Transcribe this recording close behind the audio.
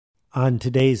On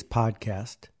today's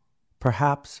podcast,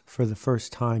 perhaps for the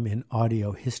first time in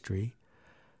audio history,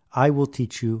 I will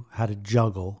teach you how to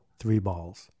juggle 3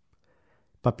 balls.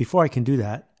 But before I can do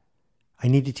that, I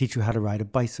need to teach you how to ride a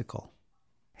bicycle.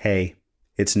 Hey,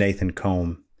 it's Nathan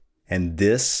Combe, and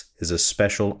this is a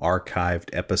special archived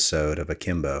episode of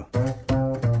Akimbo.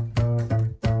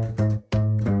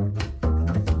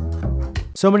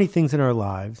 So many things in our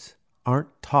lives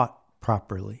aren't taught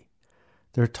properly.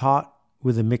 They're taught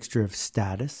with a mixture of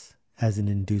status as an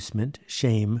inducement,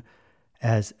 shame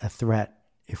as a threat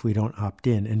if we don't opt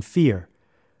in, and fear.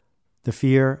 The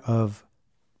fear of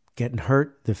getting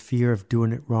hurt, the fear of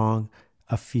doing it wrong,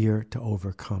 a fear to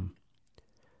overcome.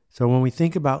 So when we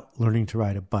think about learning to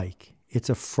ride a bike,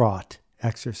 it's a fraught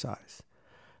exercise.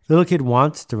 The little kid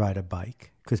wants to ride a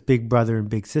bike because big brother and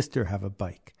big sister have a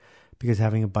bike, because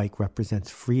having a bike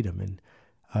represents freedom and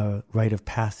a rite of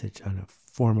passage and a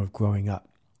form of growing up.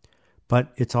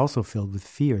 But it's also filled with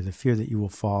fear, the fear that you will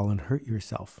fall and hurt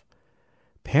yourself.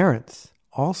 Parents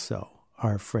also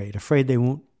are afraid they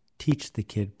won't teach the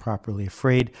kid properly,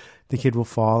 afraid the kid will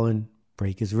fall and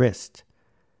break his wrist,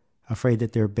 afraid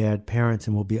that they're bad parents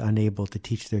and will be unable to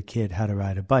teach their kid how to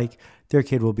ride a bike. Their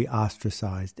kid will be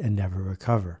ostracized and never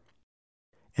recover.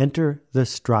 Enter the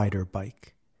Strider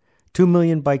bike. 2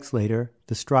 million bikes later,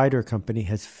 the Strider company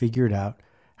has figured out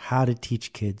how to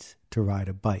teach kids to ride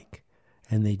a bike.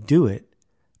 And they do it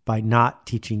by not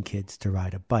teaching kids to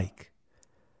ride a bike.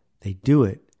 They do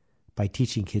it by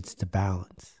teaching kids to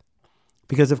balance.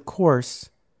 Because, of course,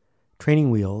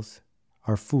 training wheels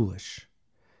are foolish.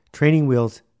 Training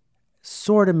wheels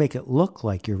sort of make it look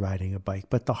like you're riding a bike,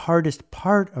 but the hardest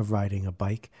part of riding a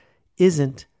bike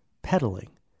isn't pedaling.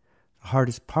 The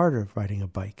hardest part of riding a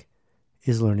bike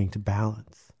is learning to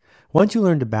balance. Once you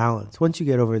learn to balance, once you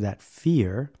get over that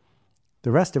fear,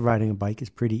 the rest of riding a bike is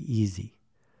pretty easy.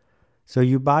 So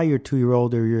you buy your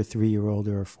 2-year-old or your 3-year-old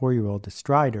or a 4-year-old a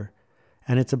Strider,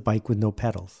 and it's a bike with no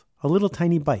pedals. A little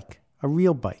tiny bike, a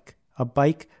real bike, a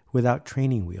bike without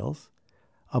training wheels,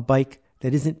 a bike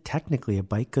that isn't technically a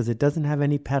bike because it doesn't have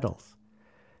any pedals.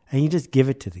 And you just give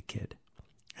it to the kid,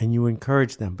 and you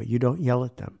encourage them, but you don't yell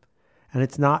at them. And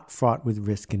it's not fraught with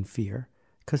risk and fear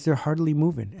because they're hardly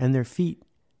moving, and their feet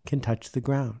can touch the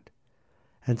ground.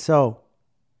 And so,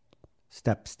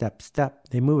 step, step, step,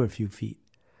 they move a few feet.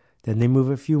 Then they move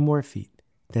a few more feet.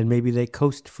 Then maybe they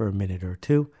coast for a minute or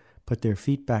two, put their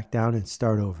feet back down and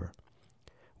start over.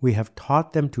 We have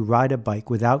taught them to ride a bike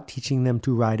without teaching them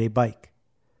to ride a bike.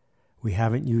 We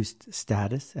haven't used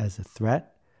status as a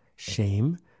threat,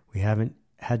 shame. We haven't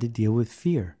had to deal with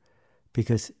fear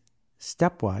because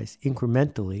stepwise,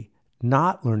 incrementally,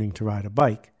 not learning to ride a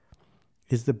bike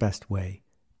is the best way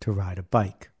to ride a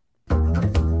bike.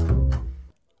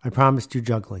 I promised you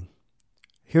juggling.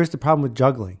 Here's the problem with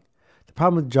juggling. The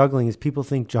problem with juggling is people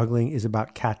think juggling is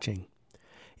about catching.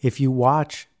 If you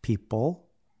watch people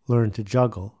learn to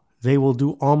juggle, they will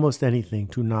do almost anything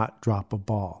to not drop a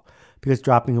ball, because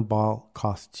dropping a ball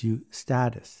costs you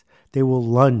status. They will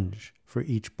lunge for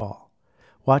each ball.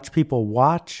 Watch people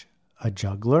watch a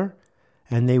juggler,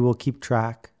 and they will keep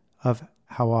track of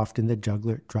how often the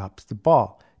juggler drops the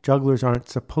ball. Jugglers aren't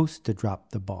supposed to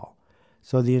drop the ball.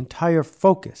 So the entire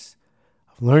focus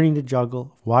of learning to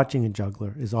juggle, watching a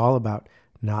juggler, is all about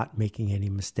not making any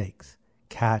mistakes.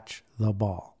 Catch the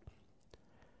ball.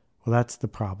 Well, that's the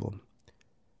problem.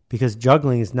 Because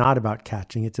juggling is not about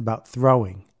catching, it's about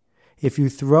throwing. If you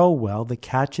throw well, the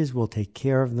catches will take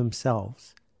care of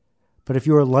themselves. But if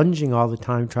you are lunging all the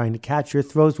time trying to catch, your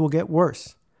throws will get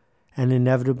worse. And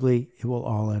inevitably, it will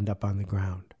all end up on the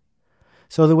ground.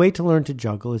 So the way to learn to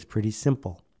juggle is pretty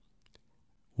simple.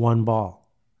 1 ball.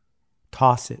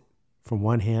 Toss it from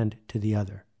one hand to the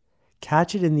other.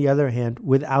 Catch it in the other hand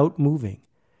without moving.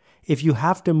 If you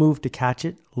have to move to catch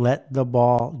it, let the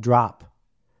ball drop.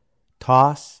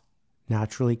 Toss,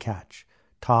 naturally catch.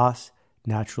 Toss,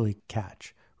 naturally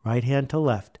catch. Right hand to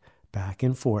left, back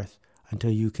and forth,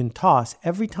 until you can toss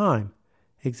every time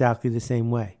exactly the same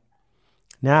way.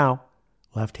 Now,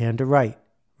 left hand to right.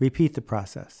 Repeat the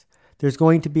process. There's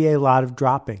going to be a lot of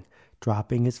dropping.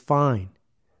 Dropping is fine.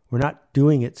 We're not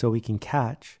doing it so we can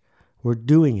catch. We're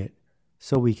doing it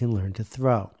so we can learn to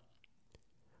throw.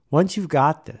 Once you've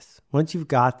got this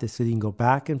so you can go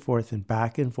back and forth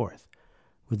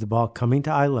with the ball coming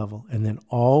to eye level and then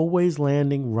always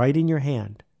landing right in your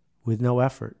hand with no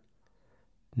effort,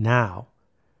 now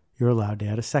you're allowed to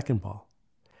add a second ball.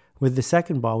 With the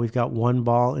second ball, we've got 1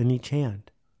 ball in each hand.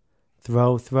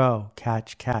 Throw, throw,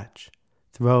 catch, catch.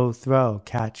 Throw, throw,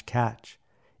 catch, catch.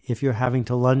 If you're having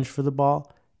to lunge for the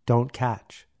ball, don't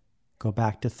catch. Go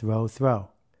back to throw, throw.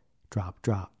 Drop,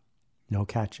 drop. No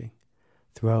catching.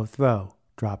 throw, throw,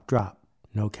 drop, drop,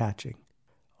 no catching.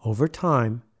 Over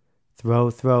time, throw,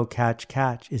 throw, catch,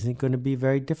 catch isn't going to be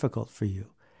very difficult for you.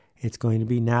 It's going to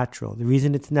be natural. The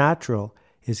reason it's natural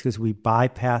is because we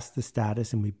bypassed the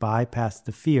status and we bypassed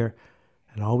the fear,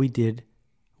 and all we did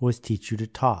was teach you to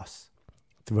toss.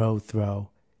 Throw, throw,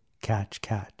 catch,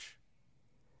 catch.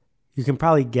 You can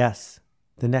probably guess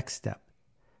the next step.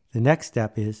 The next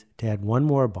step is to add one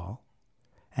more ball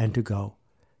and to go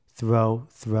throw,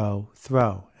 throw,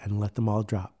 throw, and let them all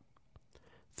drop.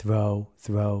 Throw,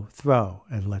 throw, throw,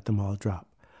 and let them all drop.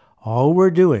 All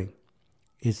we're doing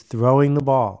is throwing the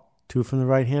ball, 2 from the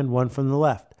right hand, 1 from the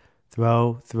left.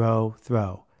 Throw, throw,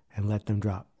 throw, and let them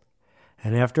drop.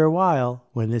 And after a while,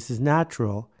 when this is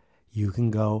natural, you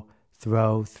can go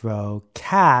throw, throw,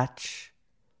 catch,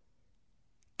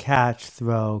 catch,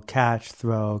 throw, catch,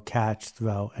 throw, catch,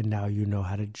 throw, and now you know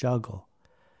how to juggle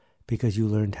because you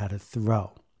learned how to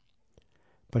throw.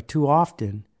 But too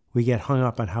often, we get hung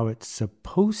up on how it's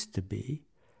supposed to be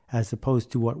as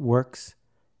opposed to what works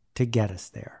to get us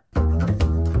there.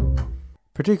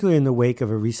 Particularly in the wake of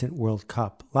a recent World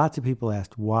Cup, lots of people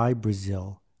asked why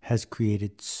Brazil has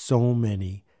created so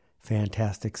many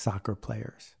fantastic soccer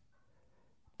players.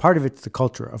 Part of it's the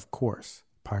culture, of course.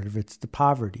 Part of it's the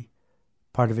poverty.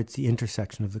 Part of it's the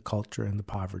intersection of the culture and the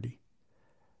poverty.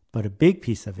 But a big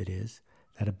piece of it is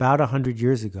that about 100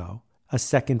 years ago, a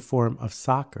second form of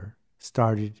soccer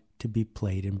started to be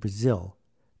played in Brazil,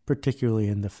 particularly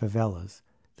in the favelas,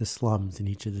 the slums in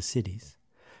each of the cities.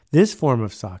 This form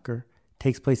of soccer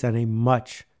takes place on a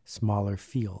much smaller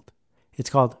field. It's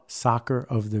called soccer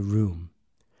of the room.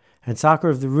 And soccer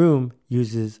of the room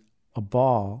uses a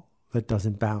ball that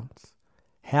doesn't bounce.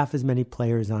 Half as many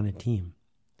players on a team.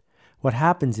 What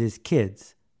happens is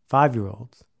kids,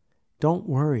 5-year-olds, don't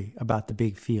worry about the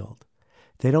big field.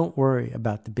 They don't worry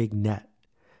about the big net.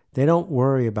 They don't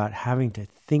worry about having to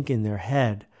think in their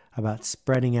head about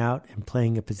spreading out and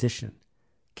playing a position.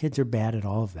 Kids are bad at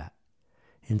all of that.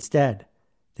 Instead,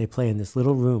 they play in this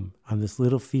little room on this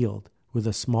little field with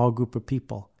a small group of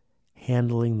people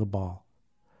handling the ball,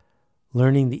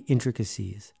 learning the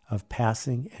intricacies of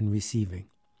passing and receiving.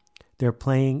 They're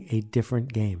playing a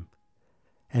different game.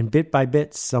 And bit by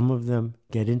bit, some of them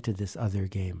get into this other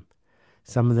game.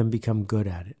 Some of them become good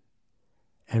at it.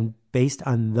 And based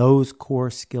on those core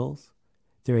skills,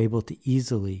 they're able to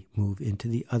easily move into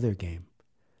the other game.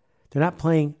 They're not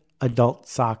playing adult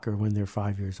soccer when they're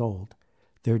 5 years old.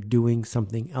 They're doing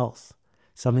something else,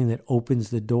 something that opens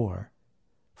the door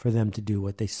for them to do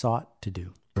what they sought to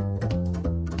do.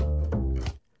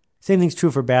 Same thing's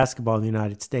true for basketball in the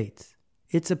United States.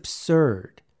 It's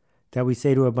absurd that we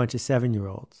say to a bunch of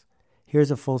 7-year-olds,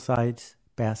 here's a full-size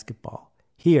basketball.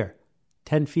 Here,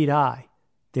 10 feet high,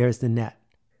 there's the net.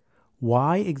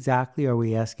 Why exactly are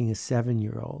we asking a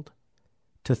 7-year-old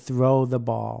to throw the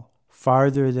ball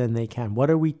farther than they can?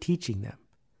 What are we teaching them?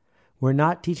 We're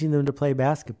not teaching them to play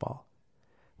basketball.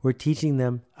 We're teaching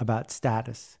them about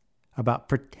status, about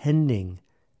pretending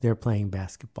they're playing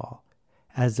basketball,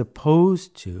 as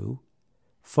opposed to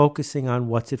focusing on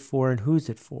what's it for and who's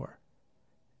it for.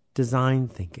 Design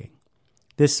thinking.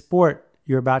 This sport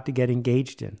you're about to get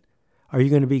engaged in, are you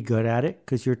going to be good at it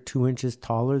because you're 2 inches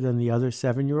taller than the other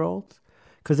 7-year-olds?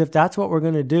 Because if that's what we're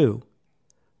going to do,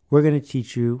 we're going to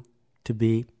teach you to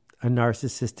be a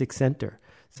narcissistic center,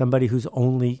 somebody who's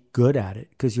only good at it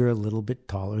because you're a little bit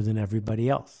taller than everybody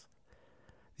else.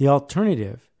 The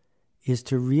alternative is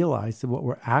to realize that what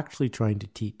we're actually trying to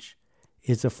teach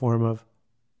is a form of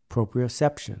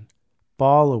proprioception,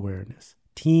 ball awareness,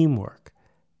 teamwork,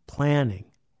 planning,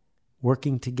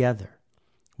 working together.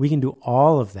 We can do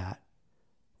all of that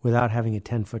without having a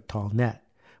 10-foot tall net.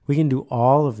 We can do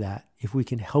all of that if we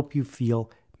can help you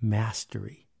feel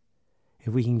mastery.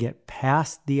 If we can get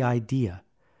past the idea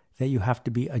that you have to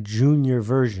be a junior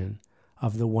version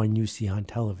of the one you see on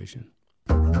television.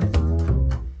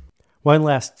 One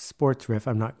last sports riff.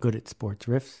 I'm not good at sports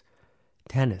riffs.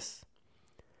 Tennis.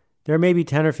 There are maybe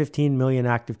 10 or 15 million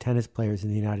active tennis players in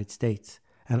the United States,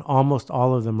 and almost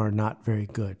all of them are not very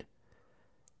good.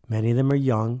 Many of them are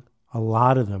young. A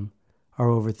lot of them are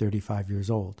over 35 years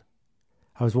old.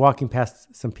 I was walking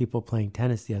past some people playing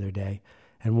tennis the other day,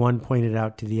 and one pointed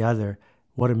out to the other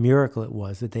what a miracle it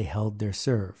was that they held their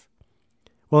serve.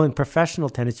 Well, in professional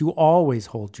tennis, you always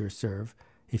hold your serve.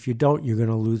 If you don't, you're going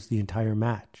to lose the entire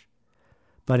match.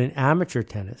 But in amateur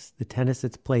tennis, the tennis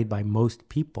that's played by most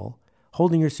people,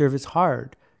 holding your serve is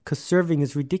hard because serving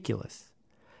is ridiculous.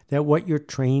 That what you're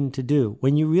trained to do,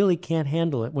 when you really can't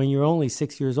handle it, when you're only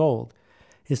 6 years old,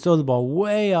 is throw the ball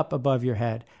way up above your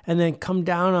head and then come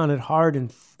down on it hard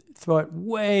and throw it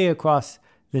way across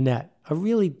the net. A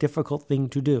really difficult thing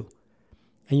to do.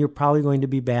 and you're probably going to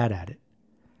be bad at it.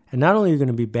 And not only are you going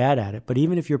to be bad at it, but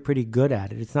even if you're pretty good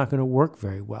at it, it's not going to work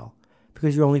very well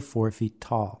because you're only 4 feet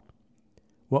tall.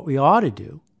 What we ought to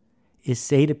do is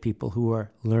say to people who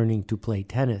are learning to play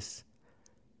tennis,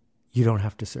 you don't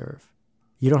have to serve.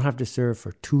 You don't have to serve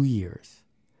for 2 years.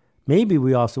 Maybe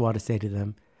we also ought to say to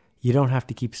them, you don't have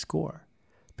to keep score,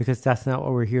 because that's not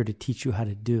what we're here to teach you how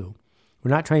to do.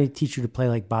 We're not trying to teach you to play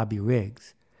like Bobby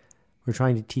Riggs. We're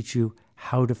trying to teach you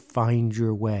how to find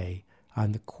your way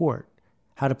on the court,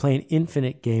 how to play an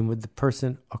infinite game with the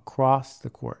person across the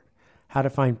court, how to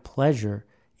find pleasure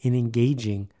in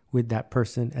engaging with that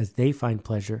person as they find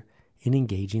pleasure in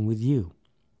engaging with you.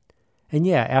 And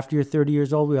yeah, after you're 30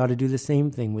 years old, we ought to do the same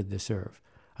thing with the serve.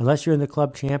 Unless you're in the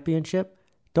club championship,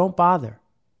 don't bother.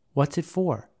 What's it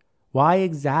for? Why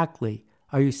exactly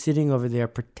are you sitting over there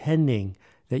pretending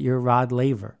that you're Rod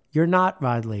Laver? You're not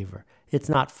Rod Laver. It's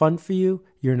not fun for you.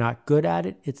 You're not good at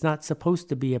it. It's not supposed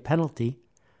to be a penalty.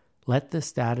 Let the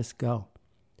status go.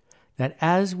 That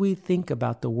as we think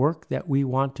about the work that we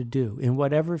want to do in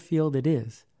whatever field it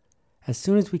is, as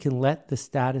soon as we can let the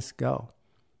status go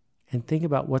and think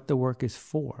about what the work is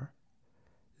for,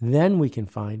 then we can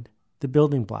find the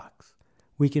building blocks.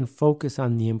 We can focus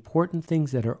on the important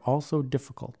things that are also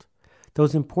difficult.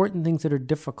 Those important things that are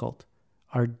difficult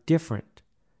are different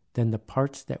than the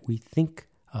parts that we think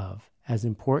of as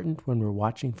important when we're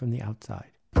watching from the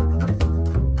outside.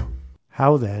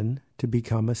 How then to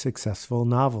become a successful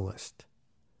novelist?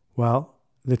 Well,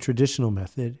 the traditional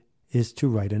method is to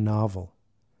write a novel.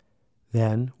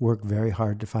 Then work very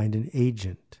hard to find an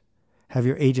agent. Have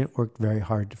your agent work very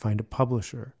hard to find a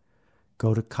publisher.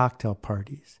 Go to cocktail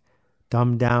parties.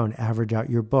 Dumb down, average out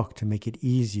your book to make it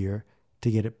easier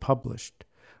to get it published.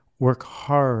 Work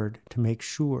hard to make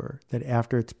sure that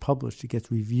after it's published, it gets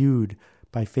reviewed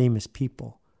by famous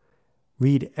people.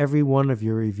 Read every one of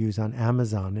your reviews on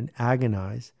Amazon and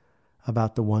agonize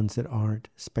about the ones that aren't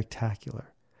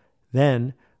spectacular.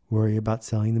 Then worry about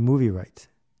selling the movie rights,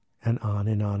 and on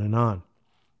and on and on.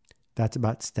 That's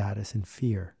about status and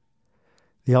fear.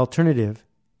 The alternative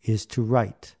is to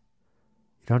write.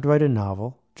 You don't have to write a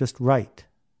novel, just write.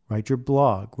 Write your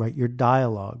blog, write your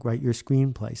dialogue, write your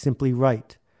screenplay. Simply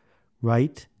write.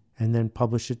 Write and then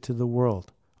publish it to the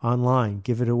world. Online,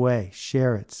 give it away,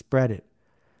 share it, spread it.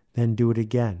 Then do it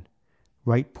again.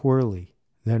 Write poorly,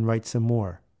 then write some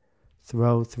more.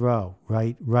 Throw,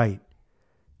 write.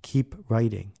 Keep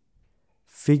writing.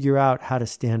 Figure out how to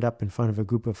stand up in front of a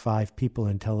group of 5 people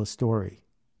and tell a story.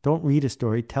 Don't read a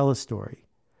story, tell a story.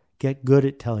 Get good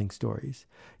at telling stories.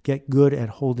 Get good at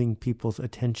holding people's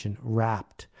attention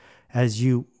rapt as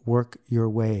you work your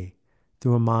way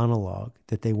through a monologue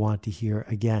that they want to hear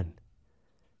again.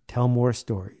 Tell more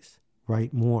stories.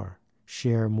 Write more.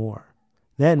 Share more.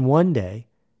 Then one day,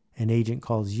 an agent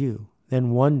calls you.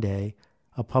 Then one day,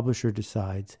 a publisher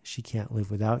decides she can't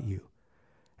live without you.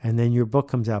 And then your book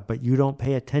comes out, but you don't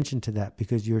pay attention to that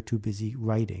because you're too busy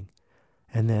writing.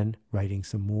 And then writing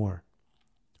some more.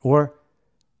 Or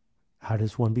how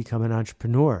does one become an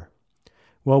entrepreneur?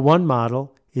 Well, one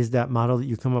model is that model that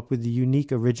you come up with the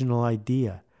unique original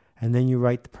idea, and then you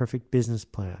write the perfect business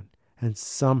plan, and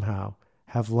somehow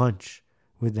have lunch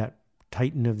with that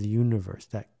titan of the universe,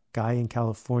 that guy in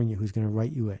California who's going to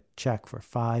write you a check for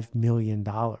 $5 million.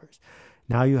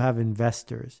 Now you have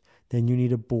investors. Then you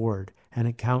need a board and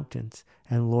accountants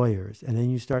and lawyers. And then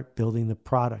you start building the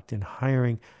product and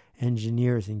hiring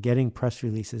engineers and getting press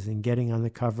releases and getting on the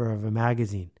cover of a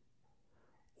magazine.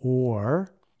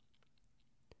 Or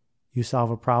you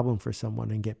solve a problem for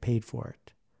someone and get paid for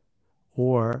it.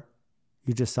 Or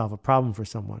you just solve a problem for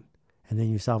someone and then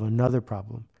you solve another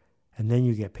problem and then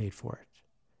you get paid for it.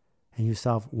 And you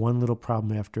solve one little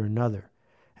problem after another.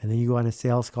 And then you go on a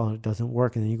sales call and it doesn't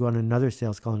work. And then you go on another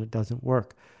sales call and it doesn't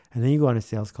work. And then you go on a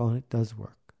sales call and it does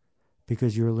work.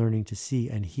 Because you're learning to see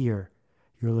and hear.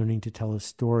 You're learning to tell a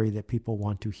story that people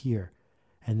want to hear.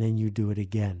 And then you do it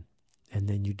again. And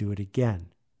then you do it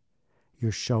again.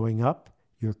 You're showing up.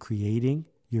 You're creating.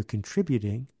 You're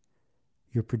contributing.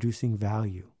 You're producing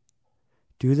value.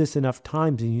 Do this enough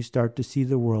times and you start to see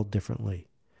the world differently.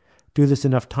 Do this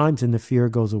enough times and the fear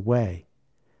goes away.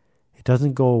 It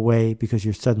doesn't go away because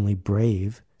you're suddenly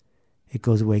brave. It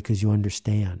goes away because you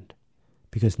understand.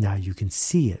 Because now you can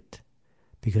see it.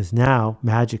 Because now,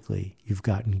 magically, you've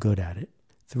gotten good at it.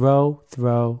 Throw,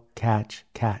 catch,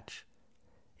 catch.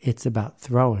 It's about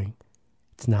throwing.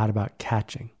 It's not about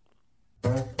catching.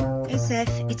 Hey,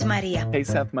 Seth, it's Maria. Hey,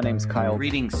 Seth, my name's Kyle.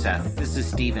 Greetings, Seth. This is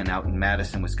Steven out in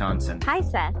Madison, Wisconsin. Hi,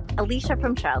 Seth. Alicia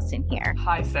from Charleston here.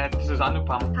 Hi, Seth. This is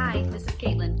Anupam. Hi, this is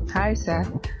Caitlin. Hi,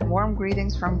 Seth. Warm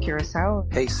greetings from Curacao.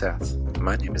 Hey, Seth.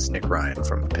 My name is Nick Ryan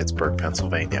from Pittsburgh,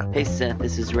 Pennsylvania. Hey, Seth.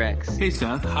 This is Rex. Hey,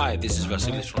 Seth. Hi, this is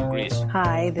Vasilis from Greece.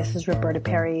 Hi, this is Roberta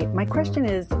Perry. My question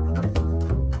is...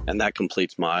 And that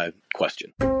completes my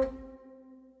question.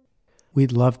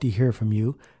 We'd love to hear from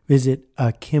you. Visit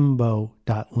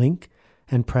akimbo.link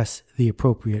and press the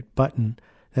appropriate button.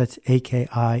 That's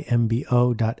akimbo.link.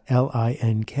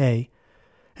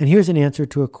 And here's an answer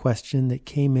to a question that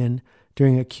came in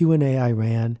during a Q&A I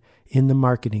ran in the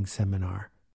marketing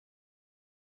seminar.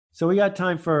 So we got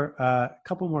time for a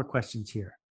couple more questions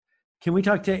here. Can we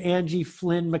talk to Angie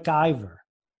Flynn McIver?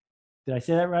 Did I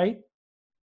say that right?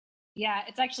 Yeah,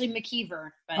 it's actually McKeever.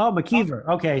 But McKeever.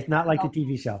 Okay, not like the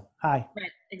TV show. Hi.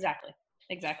 Right, exactly.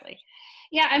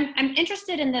 Yeah, I'm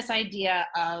interested in this idea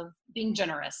of being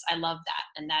generous. I love that.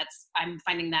 And I'm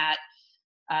finding that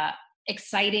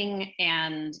exciting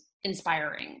and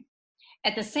inspiring.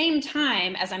 At the same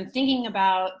time, as I'm thinking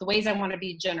about the ways I want to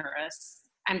be generous,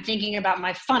 I'm thinking about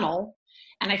my funnel.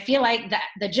 And I feel like that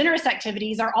the generous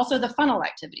activities are also the funnel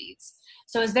activities.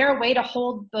 So is there a way to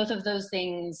hold both of those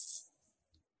things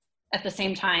at the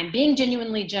same time, being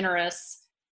genuinely generous,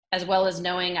 as well as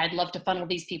knowing I'd love to funnel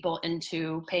these people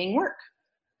into paying work?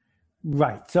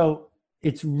 Right. So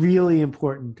it's really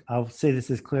important. I'll say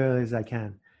this as clearly as I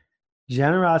can.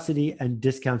 Generosity and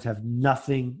discounts have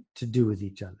nothing to do with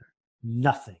each other.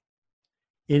 Nothing.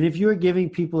 And if you're giving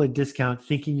people a discount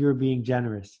thinking you're being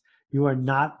generous, you are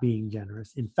not being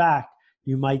generous. In fact,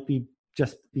 you might be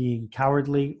just being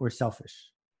cowardly or selfish.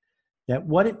 That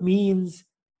what it means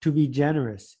to be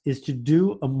generous is to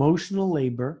do emotional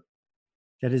labor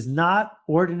that is not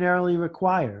ordinarily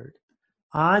required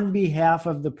on behalf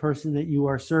of the person that you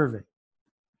are serving.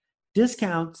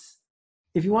 Discounts,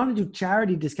 if you want to do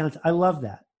charity discounts, I love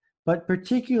that. But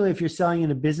particularly if you're selling in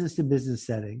a business-to-business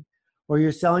setting, or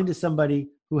you're selling to somebody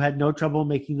who had no trouble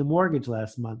making the mortgage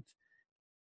last month,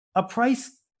 a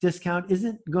price discount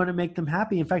isn't going to make them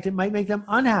happy. In fact, it might make them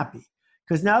unhappy,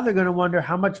 because now they're going to wonder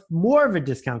how much more of a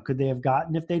discount could they have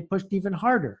gotten if they'd pushed even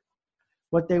harder.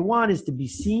 What they want is to be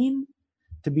seen,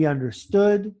 to be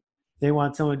understood. They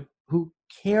want someone who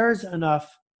cares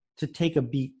enough to take a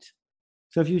beat.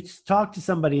 So if you talk to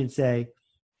somebody and say,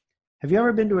 have you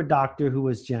ever been to a doctor who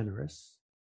was generous?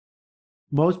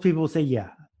 Most people will say, yeah.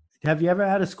 Have you ever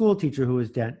had a school teacher who was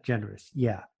generous?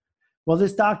 Yeah. Well,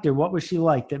 this doctor, what was she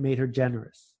like that made her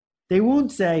generous? They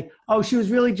won't say, oh, she was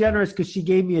really generous because she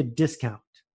gave me a discount.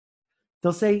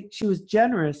 They'll say she was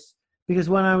generous because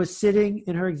when I was sitting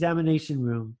in her examination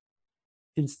room,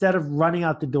 instead of running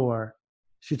out the door,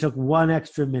 she took 1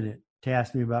 extra minute to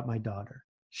ask me about my daughter.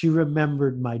 She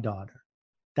remembered my daughter.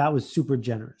 That was super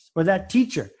generous. Or that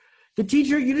teacher. The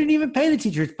teacher, you didn't even pay the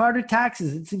teacher. It's part of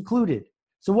taxes. It's included.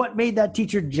 So what made that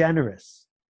teacher generous?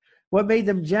 What made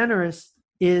them generous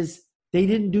is they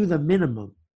didn't do the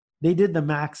minimum. They did the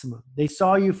maximum. They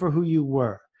saw you for who you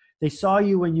were. They saw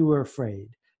you when you were afraid.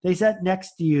 They sat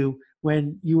next to you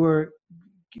when you were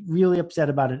really upset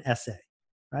about an essay,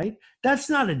 right? That's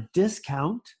not a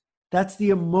discount. That's the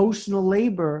emotional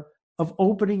labor of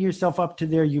opening yourself up to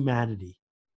their humanity.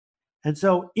 And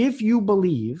so if you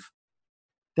believe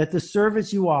that the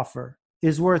service you offer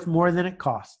is worth more than it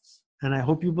costs, and I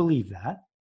hope you believe that,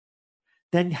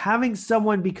 then having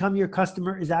someone become your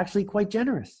customer is actually quite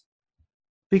generous,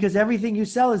 because everything you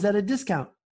sell is at a discount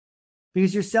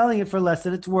because you're selling it for less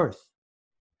than it's worth.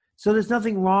 So there's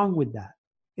nothing wrong with that.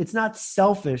 It's not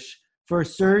selfish for a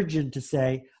surgeon to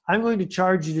say, I'm going to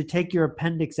charge you to take your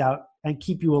appendix out and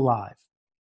keep you alive.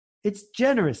 It's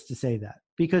generous to say that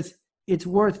because it's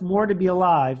worth more to be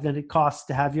alive than it costs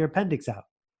to have your appendix out.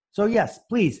 So yes,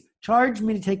 please charge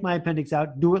me to take my appendix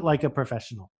out. Do it like a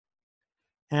professional.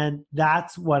 And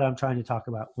that's what I'm trying to talk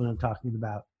about when I'm talking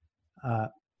about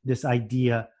this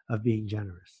idea of being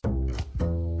generous.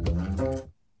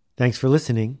 Thanks for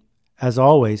listening. As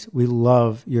always, we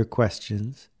love your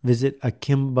questions. Visit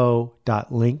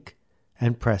akimbo.link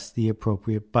and press the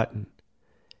appropriate button.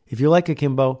 If you like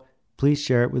Akimbo, please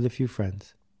share it with a few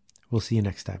friends. We'll see you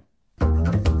next time.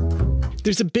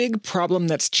 There's a big problem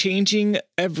that's changing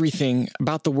everything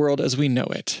about the world as we know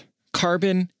it.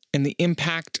 Carbon and the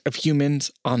impact of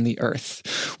humans on the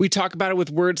earth. We talk about it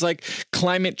with words like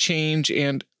climate change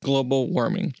and global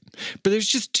warming. But there's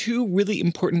just two really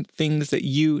important things that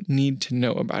you need to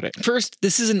know about it. First,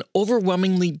 this is an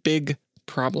overwhelmingly big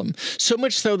problem. So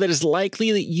much so that it's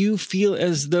likely that you feel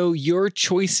as though your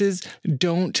choices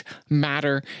don't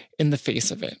matter in the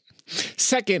face of it.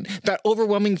 Second, that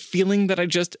overwhelming feeling that I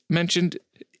just mentioned,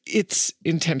 it's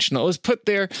intentional. It was put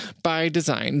there by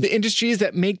design. The industries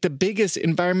that make the biggest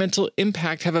environmental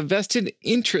impact have a vested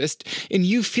interest in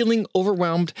you feeling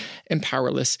overwhelmed and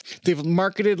powerless. They've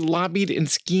marketed, lobbied, and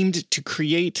schemed to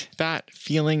create that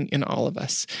feeling in all of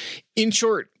us. In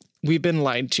short, we've been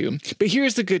lied to. But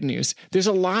here's the good news. There's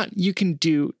a lot you can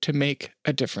do to make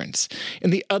a difference.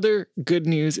 And the other good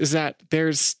news is that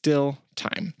there's still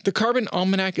time. The Carbon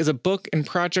Almanac is a book and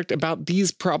project about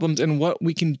these problems and what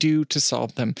we can do to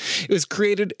solve them. It was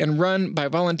created and run by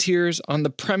volunteers on the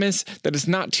premise that it's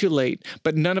not too late,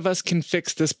 but none of us can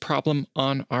fix this problem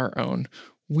on our own.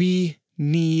 We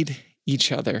need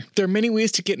each other. There are many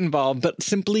ways to get involved, but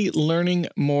simply learning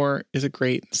more is a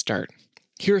great start.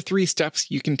 Here are 3 steps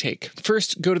you can take.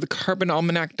 First, go to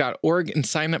thecarbonalmanac.org and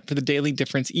sign up for the Daily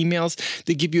Difference emails.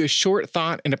 They give you a short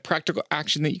thought and a practical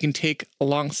action that you can take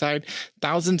alongside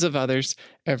thousands of others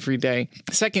every day.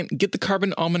 Second, get the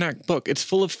Carbon Almanac book. It's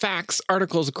full of facts,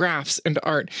 articles, graphs, and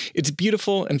art. It's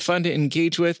beautiful and fun to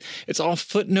engage with. It's all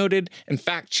footnoted and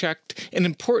fact-checked. And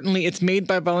importantly, it's made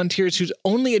by volunteers whose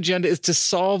only agenda is to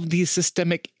solve these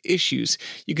systemic issues.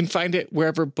 You can find it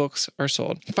wherever books are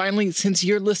sold. Finally, since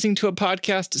you're listening to a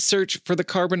podcast, search for the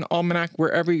Carbon Almanac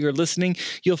wherever you're listening.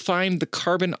 You'll find the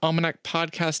Carbon Almanac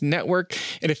Podcast Network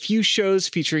and a few shows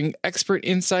featuring expert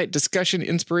insight, discussion,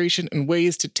 inspiration, and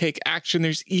ways to take action.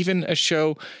 There's even a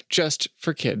show just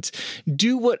for kids.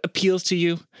 Do what appeals to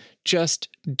you. Just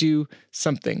do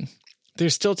something.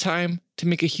 There's still time to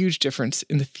make a huge difference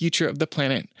in the future of the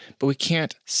planet, but we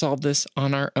can't solve this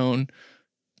on our own.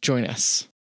 Join us.